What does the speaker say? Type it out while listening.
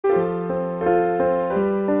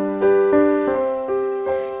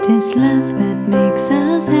'Tis love that makes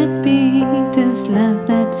us happy, 'tis love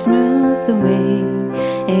that smooths the way.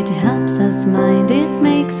 It helps us mind, it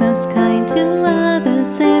makes us kind to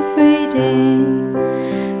others every day.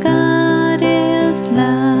 God is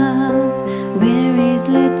love, we're His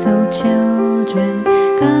little children.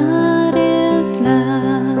 God is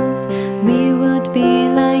love, we would be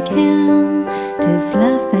like Him. 'Tis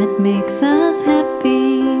love that makes us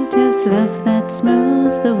happy, 'tis love that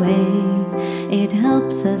smooths the way. It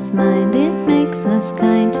helps us mind, it makes us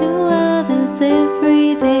kind to others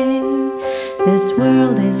every day. This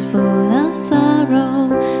world is full of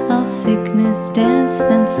sorrow, of sickness, death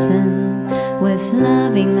and sin. With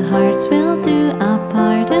loving hearts we'll do our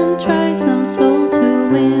part and try some soul to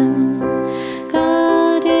win.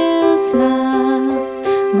 God is love,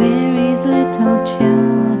 we're His little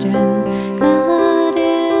children. God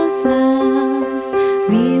is love,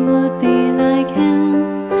 we would be like Him.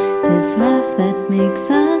 'Tis love that makes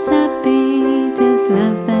us happy, 'tis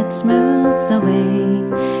love that smooths the way.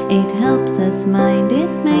 It helps us mind,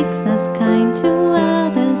 it makes us kind to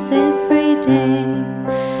others every day.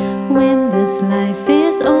 When this life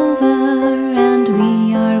is over and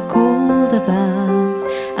we are called above,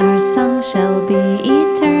 our song shall be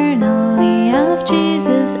eternally of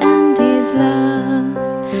Jesus and His love.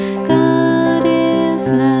 God is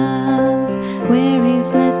love, we're His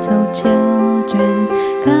little children.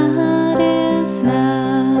 God is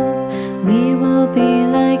love, we will be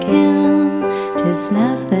like Him. 'Tis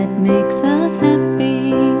love that makes us